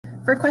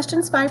For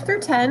questions 5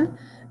 through 10,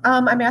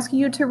 I'm asking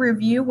you to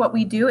review what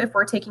we do if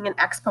we're taking an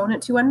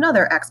exponent to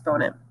another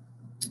exponent.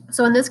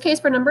 So in this case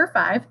for number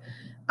 5,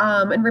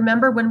 and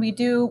remember when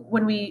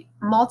we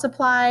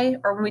multiply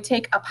or when we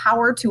take a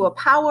power to a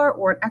power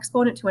or an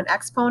exponent to an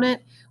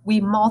exponent,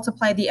 we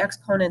multiply the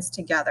exponents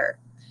together.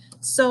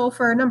 So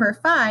for number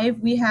 5,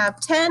 we have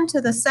 10 to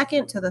the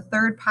second to the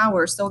third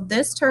power. So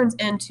this turns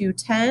into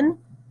 10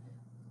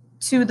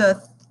 to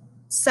the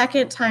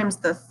second times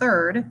the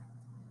third,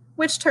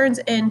 which turns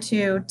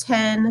into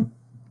 10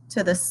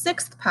 to the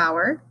sixth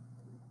power.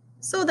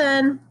 So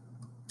then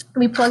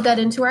we plug that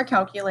into our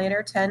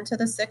calculator, 10 to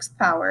the sixth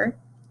power,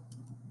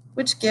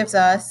 which gives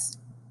us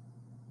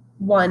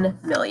 1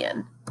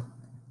 million.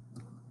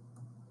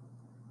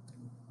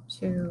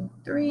 2,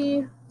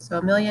 3, so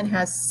a million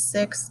has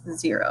 6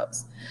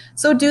 zeros.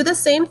 So do the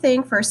same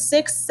thing for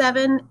 6,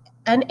 7,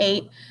 and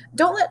 8.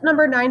 Don't let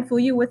number 9 fool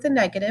you with the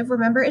negative.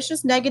 Remember, it's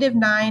just negative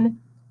 9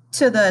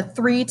 to the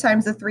 3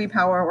 times the 3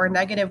 power, or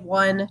negative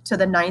 1 to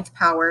the 9th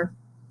power.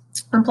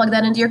 And plug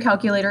that into your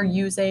calculator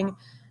using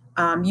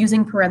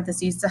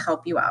parentheses to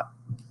help you out.